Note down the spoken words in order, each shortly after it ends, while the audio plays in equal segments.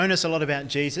Shown us a lot about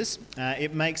Jesus.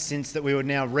 It makes sense that we would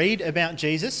now read about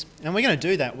Jesus, and we're going to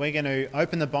do that. We're going to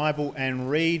open the Bible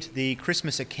and read the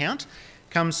Christmas account.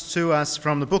 It comes to us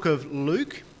from the book of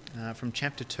Luke, from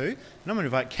chapter 2. And I'm going to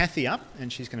invite Kathy up,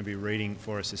 and she's going to be reading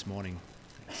for us this morning.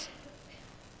 Thanks.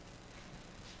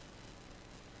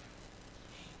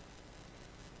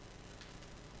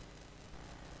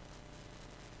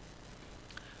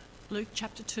 Luke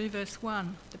chapter 2 verse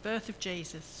 1, the birth of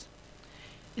Jesus.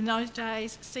 In those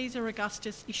days, Caesar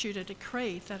Augustus issued a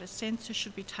decree that a census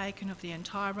should be taken of the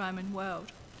entire Roman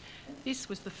world. This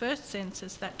was the first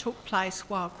census that took place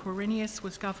while Quirinius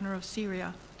was governor of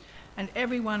Syria, and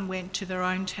everyone went to their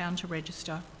own town to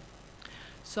register.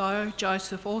 So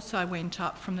Joseph also went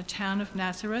up from the town of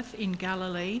Nazareth in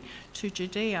Galilee to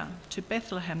Judea, to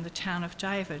Bethlehem, the town of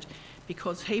David,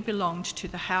 because he belonged to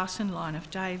the house and line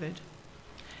of David.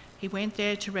 He went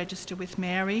there to register with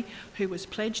Mary, who was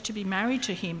pledged to be married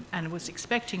to him and was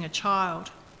expecting a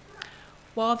child.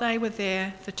 While they were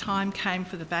there, the time came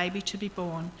for the baby to be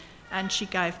born, and she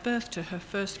gave birth to her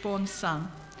firstborn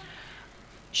son.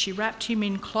 She wrapped him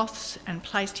in cloths and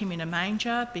placed him in a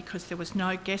manger because there was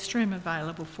no guest room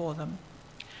available for them.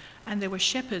 And there were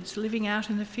shepherds living out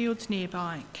in the fields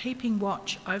nearby, keeping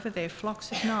watch over their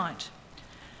flocks at night.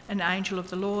 An angel of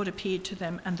the Lord appeared to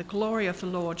them, and the glory of the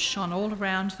Lord shone all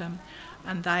around them,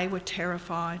 and they were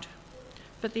terrified.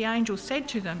 But the angel said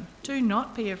to them, "Do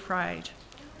not be afraid.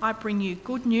 I bring you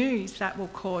good news that will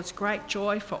cause great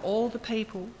joy for all the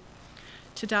people.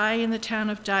 Today in the town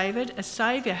of David, a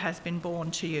Saviour has been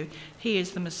born to you. He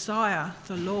is the Messiah,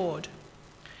 the Lord.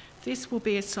 This will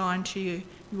be a sign to you.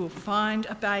 You will find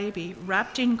a baby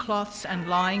wrapped in cloths and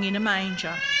lying in a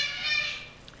manger."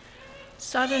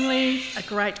 Suddenly, a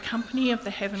great company of the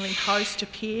heavenly host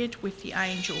appeared with the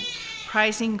angel,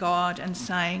 praising God and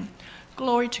saying,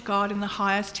 "Glory to God in the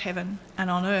highest heaven,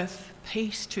 and on earth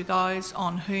peace to those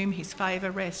on whom his favour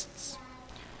rests."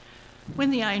 When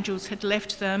the angels had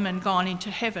left them and gone into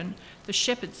heaven, the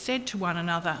shepherds said to one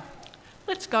another,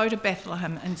 "Let's go to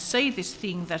Bethlehem and see this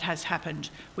thing that has happened,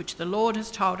 which the Lord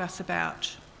has told us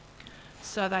about."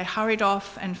 So they hurried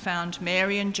off and found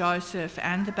Mary and Joseph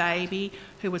and the baby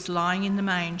who was lying in the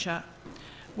manger.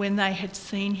 When they had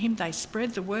seen him, they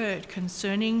spread the word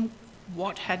concerning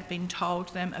what had been told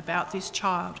them about this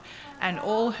child, and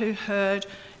all who heard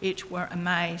it were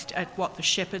amazed at what the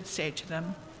shepherds said to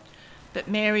them. But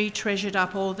Mary treasured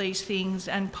up all these things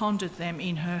and pondered them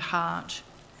in her heart.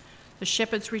 The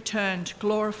shepherds returned,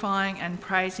 glorifying and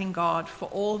praising God for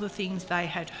all the things they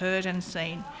had heard and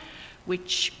seen,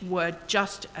 which were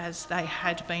just as they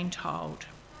had been told.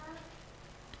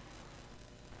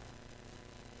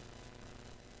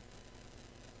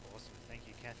 Awesome, thank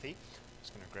you, Kathy. I'm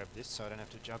just going to grab this so I don't have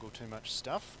to juggle too much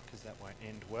stuff, because that won't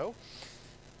end well.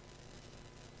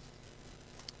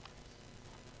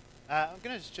 I'm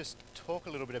going to just talk a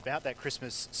little bit about that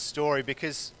Christmas story,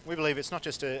 because we believe it's not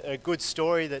just a good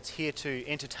story that's here to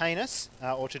entertain us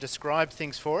or to describe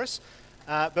things for us,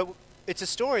 but it's a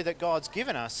story that God's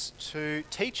given us to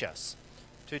teach us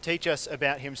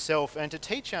about himself and to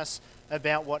teach us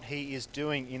about what he is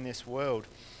doing in this world.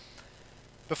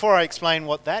 Before I explain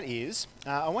what that is,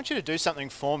 I want you to do something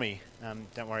for me.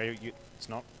 Don't worry, I'm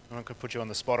not going to put you on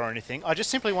the spot or anything. I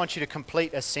just simply want you to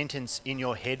complete a sentence in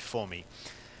your head for me.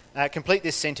 Complete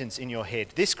this sentence in your head.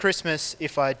 This Christmas,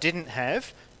 if I didn't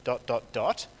have ...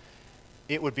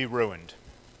 it would be ruined.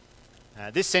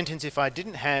 This sentence, if I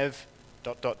didn't have ...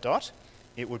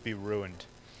 it would be ruined.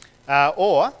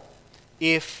 Or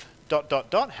if ...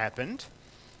 happened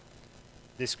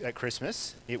this at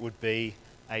Christmas, it would be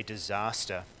a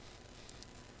disaster.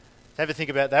 Have a think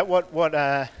about that. What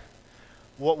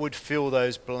would fill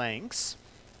those blanks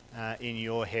in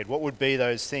your head? What would be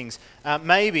those things?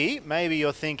 Maybe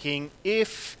you're thinking,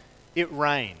 if it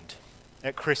rained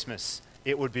at Christmas,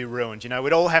 it would be ruined. You know,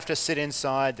 we'd all have to sit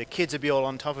inside. The kids would be all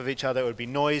on top of each other. It would be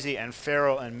noisy and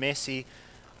feral and messy.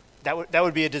 That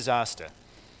would be a disaster.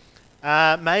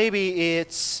 Maybe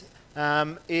it's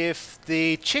if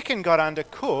the chicken got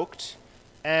undercooked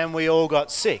and we all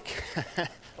got sick.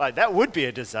 Like, that would be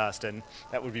a disaster, and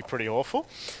that would be pretty awful.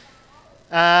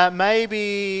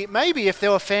 Maybe if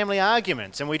there were family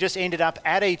arguments and we just ended up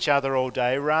at each other all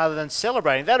day rather than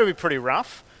celebrating, that would be pretty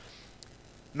rough.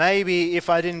 Maybe if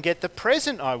I didn't get the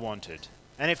present I wanted,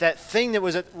 and if that thing that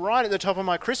was right at the top of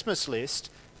my Christmas list,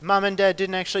 Mum and Dad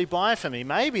didn't actually buy for me,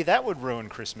 maybe that would ruin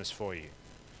Christmas for you.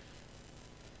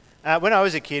 When I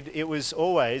was a kid, it was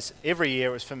always, every year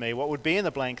it was for me, what would be in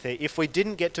the blank there, if we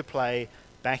didn't get to play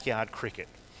backyard cricket.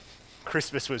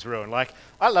 Christmas was ruined. Like,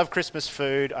 I love Christmas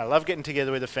food, I love getting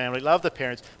together with the family, love the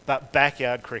parents, but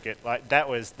backyard cricket, like that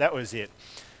was it.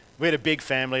 We had a big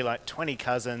family, like 20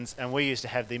 cousins, and we used to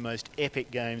have the most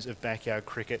epic games of backyard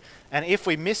cricket. And if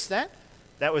we missed that,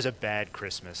 that was a bad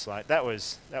Christmas. Like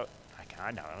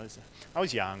I know, I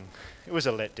was young. It was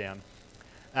a letdown.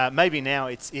 Maybe now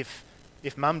it's if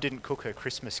Mum didn't cook her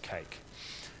Christmas cake,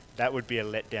 that would be a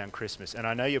letdown Christmas. And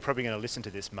I know you're probably going to listen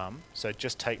to this, Mum, so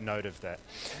just take note of that.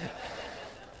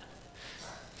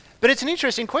 But it's an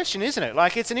interesting question, isn't it?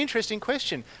 Like, it's an interesting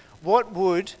question. What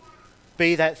would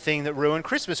be that thing that ruined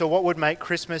Christmas, or what would make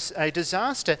Christmas a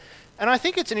disaster? And I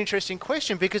think it's an interesting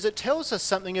question because it tells us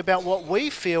something about what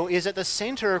we feel is at the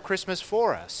centre of Christmas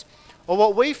for us, or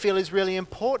what we feel is really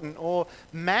important or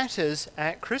matters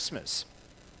at Christmas.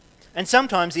 And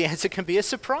sometimes the answer can be a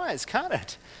surprise, can't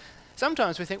it?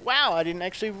 Sometimes we think, wow, I didn't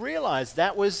actually realise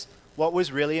that was what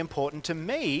was really important to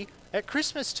me at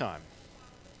Christmas time.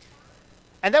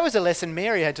 And that was a lesson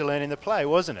Mary had to learn in the play,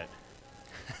 wasn't it?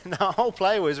 The whole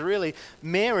play was really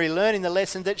Mary learning the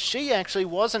lesson that she actually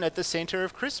wasn't at the centre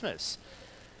of Christmas.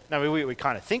 Now, we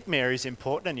kind of think Mary's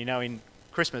important, and in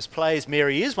Christmas plays,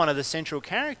 Mary is one of the central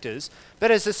characters, but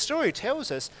as the story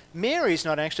tells us, Mary's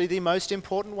not actually the most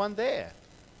important one there.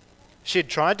 She'd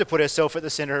tried to put herself at the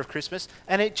centre of Christmas,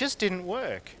 and it just didn't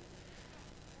work.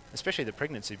 Especially the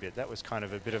pregnancy bit, that was kind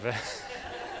of a bit of a...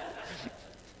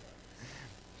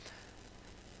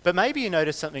 But maybe you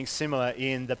noticed something similar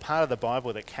in the part of the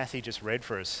Bible that Kathy just read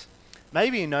for us.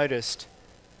 Maybe you noticed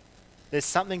there's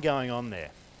something going on there.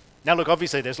 Now look,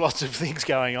 obviously there's lots of things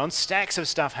going on, stacks of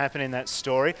stuff happen in that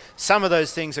story. Some of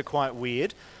those things are quite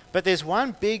weird, but there's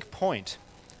one big point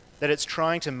that it's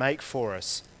trying to make for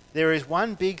us. There is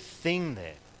one big thing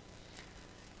there.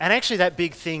 And actually that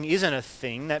big thing isn't a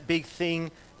thing, that big thing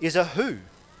is a who.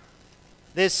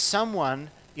 There's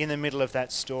someone in the middle of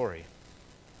that story.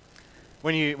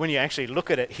 When you actually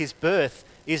look at it, his birth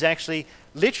is actually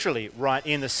literally right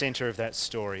in the centre of that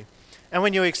story. And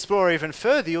when you explore even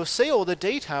further, you'll see all the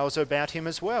details about him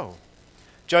as well.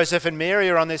 Joseph and Mary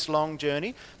are on this long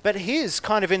journey, but his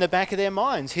kind of in the back of their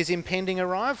minds, his impending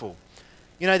arrival.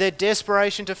 Their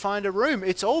desperation to find a room,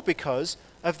 it's all because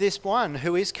of this one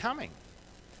who is coming.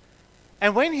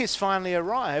 And when he's finally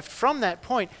arrived, from that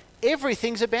point,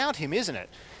 everything's about him, isn't it?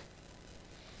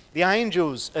 The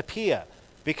angels appear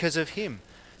because of him.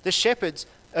 The shepherds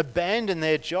abandon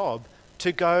their job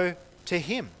to go to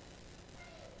him.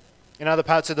 In other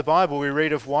parts of the Bible, we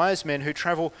read of wise men who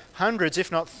travel hundreds,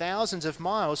 if not thousands of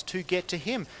miles to get to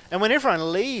him. And when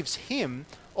everyone leaves him,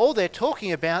 all they're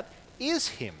talking about is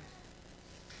him.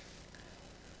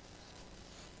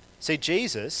 See,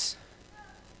 Jesus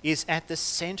is at the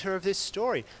centre of this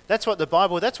story. That's what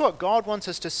God wants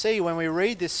us to see when we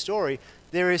read this story.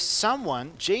 There is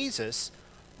someone, Jesus,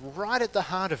 right at the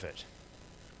heart of it,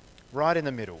 right in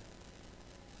the middle.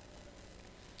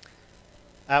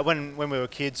 When we were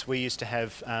kids, we used to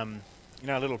have a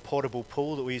little portable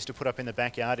pool that we used to put up in the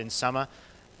backyard in summer.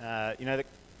 The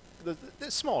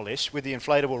smallish with the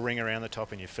inflatable ring around the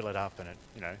top, and you fill it up, and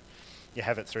you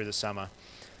have it through the summer.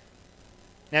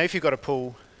 Now, if you've got a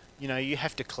pool, you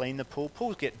have to clean the pool.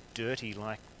 Pools get dirty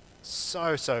like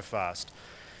so fast.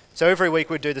 So every week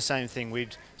we'd do the same thing.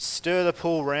 We'd stir the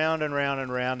pool round and round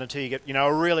and round until you get,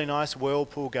 a really nice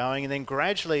whirlpool going, and then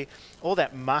gradually all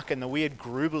that muck and the weird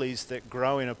grubblies that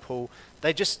grow in a pool,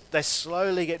 they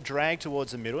slowly get dragged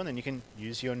towards the middle, and then you can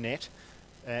use your net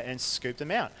and scoop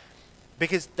them out.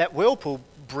 Because that whirlpool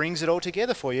brings it all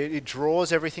together for you. It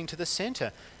draws everything to the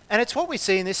centre. And it's what we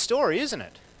see in this story, isn't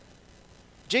it?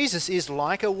 Jesus is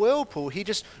like a whirlpool. He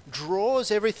just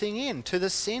draws everything in to the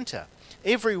centre.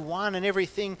 Everyone and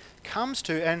everything comes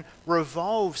to and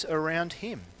revolves around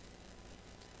him.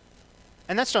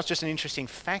 And that's not just an interesting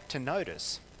fact to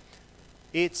notice.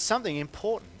 It's something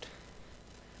important.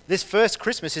 This first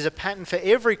Christmas is a pattern for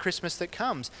every Christmas that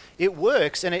comes. It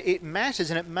works and it matters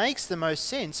and it makes the most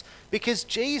sense because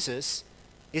Jesus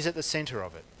is at the centre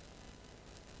of it.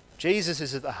 Jesus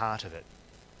is at the heart of it.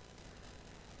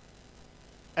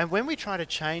 And when we try to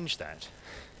change that,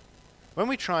 when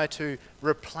we try to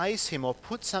replace him or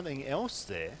put something else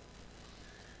there,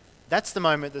 that's the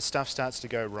moment that stuff starts to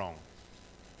go wrong.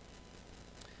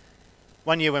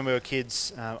 One year when we were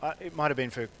kids, it might have been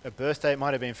for a birthday, it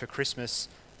might have been for Christmas,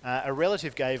 a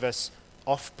relative gave us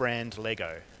off-brand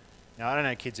Lego. Now, I don't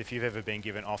know, kids, if you've ever been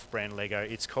given off-brand Lego.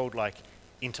 It's called like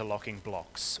interlocking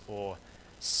blocks or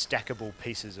stackable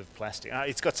pieces of plastic.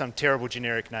 It's got some terrible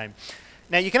generic name.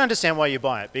 Now, you can understand why you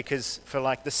buy it, because for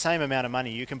like the same amount of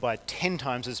money, you can buy 10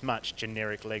 times as much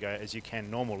generic Lego as you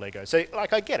can normal Lego. So,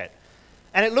 I get it.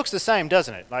 And it looks the same,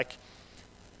 doesn't it?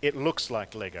 It looks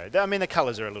like Lego. I mean, the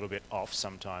colours are a little bit off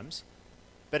sometimes,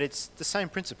 but it's the same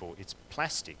principle. It's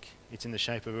plastic. It's in the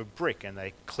shape of a brick, and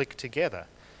they click together.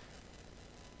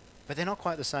 But they're not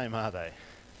quite the same, are they?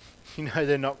 You know,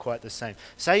 they're not quite the same.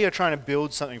 Say you're trying to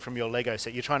build something from your Lego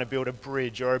set. You're trying to build a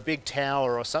bridge or a big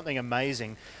tower or something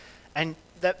amazing. And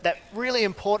that really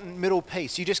important middle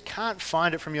piece, you just can't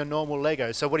find it from your normal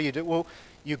Lego. So what do? Well,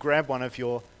 you grab one of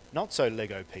your not so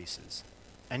Lego pieces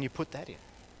and you put that in.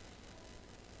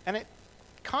 And it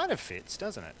kind of fits,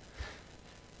 doesn't it?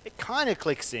 It kind of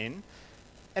clicks in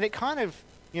and it kind of,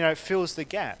 fills the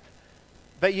gap.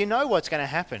 But you know what's going to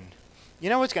happen. You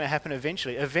know what's going to happen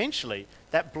eventually. Eventually,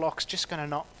 that block's just going to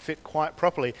not fit quite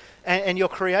properly. And your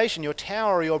creation, your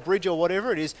tower or your bridge or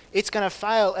whatever it is, it's going to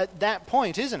fail at that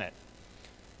point, isn't it?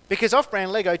 Because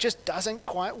off-brand Lego just doesn't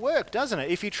quite work, doesn't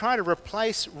it? If you try to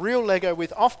replace real Lego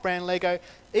with off-brand Lego,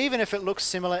 even if it looks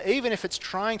similar, even if it's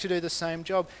trying to do the same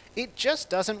job, it just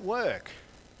doesn't work.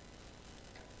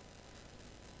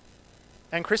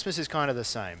 And Christmas is kind of the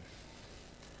same.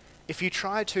 If you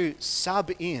try to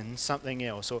sub in something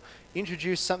else or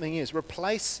introduce something else,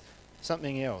 replace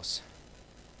something else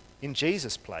in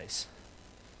Jesus' place,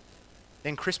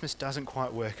 then Christmas doesn't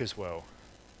quite work as well.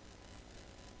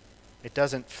 It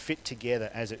doesn't fit together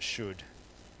as it should.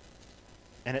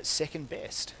 And it's second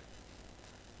best.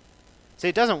 See,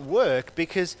 it doesn't work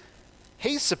because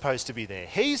he's supposed to be there.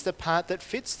 He's the part that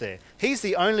fits there. He's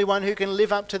the only one who can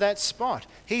live up to that spot.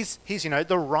 He's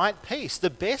the right piece, the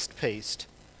best piece.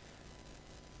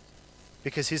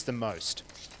 Because he's the most.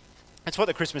 That's what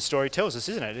the Christmas story tells us,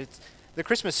 isn't it? The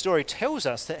Christmas story tells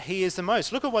us that he is the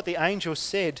most. Look at what the angel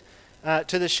said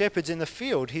to the shepherds in the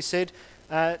field. He said,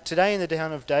 today in the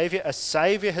town of David, a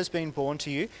Saviour has been born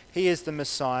to you. He is the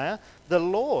Messiah, the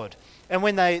Lord. And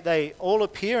when they all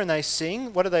appear and they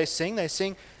sing, what do they sing? They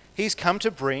sing, he's come to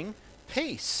bring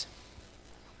peace.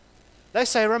 They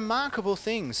say remarkable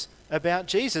things about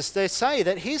Jesus. They say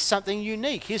that he's something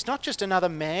unique. He's not just another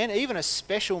man, even a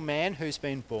special man who's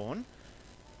been born.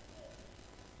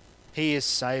 He is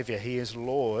Saviour. He is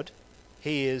Lord.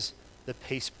 He is the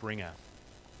peace bringer.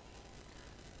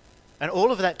 And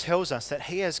all of that tells us that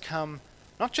he has come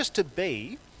not just to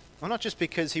be, or not just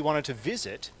because he wanted to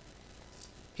visit,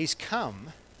 he's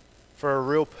come for a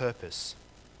real purpose.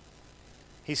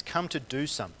 He's come to do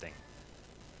something.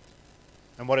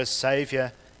 And what does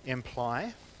Saviour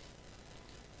imply?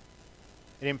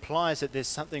 It implies that there's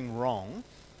something wrong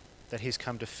that he's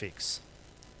come to fix.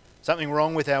 Something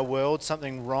wrong with our world,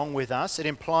 something wrong with us. It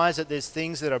implies that there's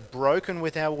things that are broken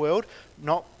with our world,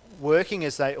 not working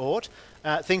as they ought,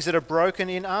 things that are broken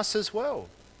in us as well.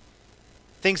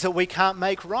 Things that we can't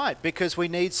make right because we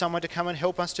need someone to come and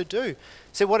help us to do.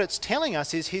 So what it's telling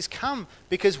us is he's come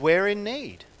because we're in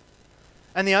need.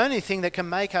 And the only thing that can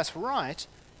make us right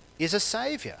is a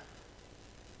Saviour.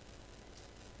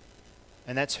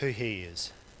 And that's who he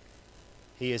is.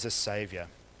 He is a Saviour.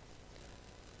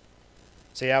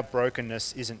 See, our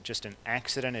brokenness isn't just an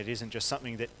accident. It isn't just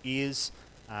something that is.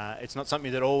 It's not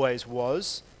something that always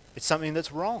was. It's something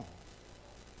that's wrong.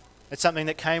 It's something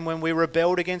that came when we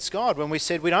rebelled against God, when we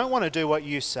said, we don't want to do what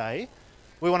you say.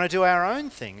 We want to do our own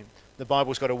thing. The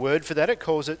Bible's got a word for that. It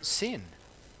calls it sin.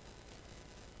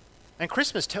 And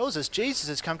Christmas tells us Jesus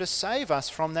has come to save us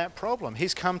from that problem.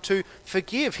 He's come to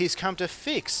forgive. He's come to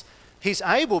fix. He's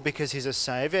able because he's a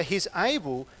Saviour. He's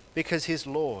able because he's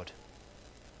Lord.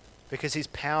 Because he's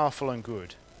powerful and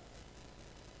good.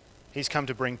 He's come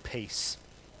to bring peace.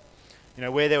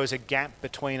 Where there was a gap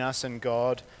between us and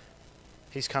God,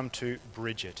 he's come to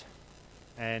bridge it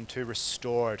and to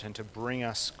restore it and to bring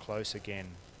us close again.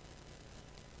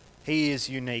 He is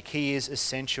unique. He is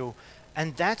essential.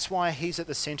 And that's why he's at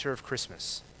the centre of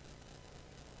Christmas.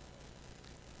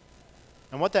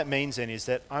 And what that means then is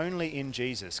that only in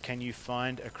Jesus can you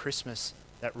find a Christmas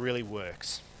that really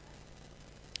works.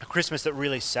 A Christmas that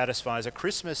really satisfies. A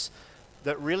Christmas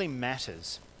that really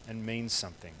matters and means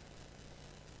something.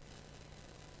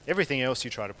 Everything else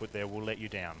you try to put there will let you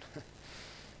down.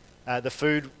 The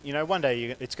food, one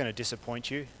day it's going to disappoint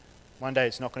you. One day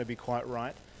it's not going to be quite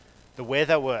right. The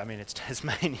weather, it's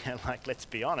Tasmania, let's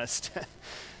be honest.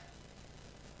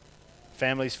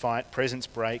 Families fight, presents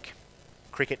break,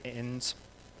 cricket ends.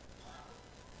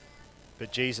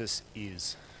 But Jesus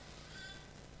is.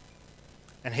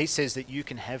 And he says that you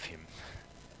can have him.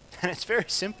 And it's very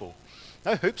simple.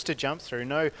 No hoops to jump through,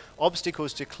 no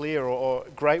obstacles to clear or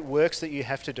great works that you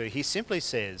have to do. He simply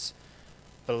says,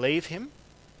 believe him,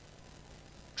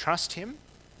 trust him,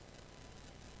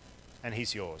 and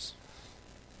he's yours.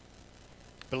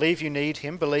 Believe you need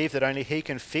him. Believe that only he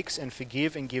can fix and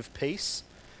forgive and give peace.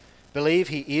 Believe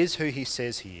he is who he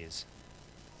says he is.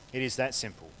 It is that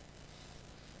simple.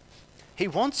 He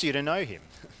wants you to know him.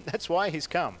 That's why he's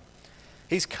come.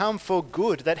 He's come for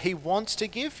good that he wants to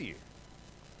give you.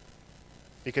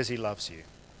 Because he loves you.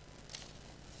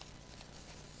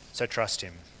 So trust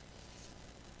him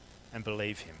and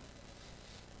believe him.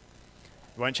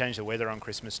 It won't change the weather on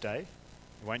Christmas Day.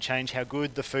 It won't change how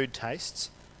good the food tastes.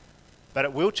 But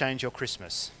it will change your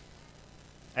Christmas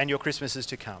and your Christmases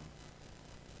to come.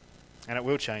 And it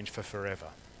will change for forever.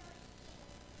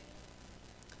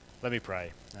 Let me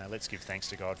pray. Let's give thanks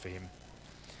to God for him.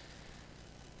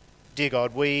 Dear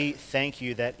God, we thank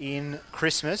you that in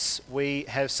Christmas we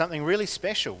have something really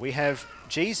special. We have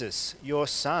Jesus, your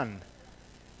Son.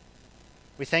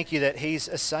 We thank you that he's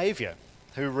a Saviour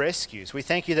who rescues. We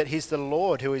thank you that he's the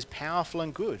Lord who is powerful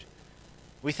and good.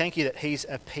 We thank you that he's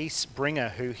a peace bringer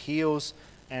who heals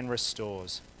and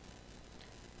restores.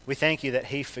 We thank you that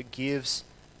he forgives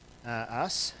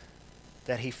us,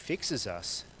 that he fixes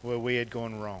us where we had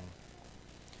gone wrong.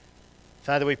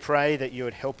 Father, we pray that you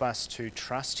would help us to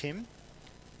trust him,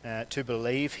 to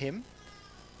believe him,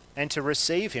 and to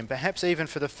receive him, perhaps even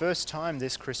for the first time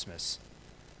this Christmas.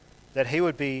 That he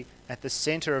would be at the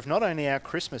centre of not only our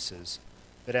Christmases,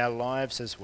 but our lives as well.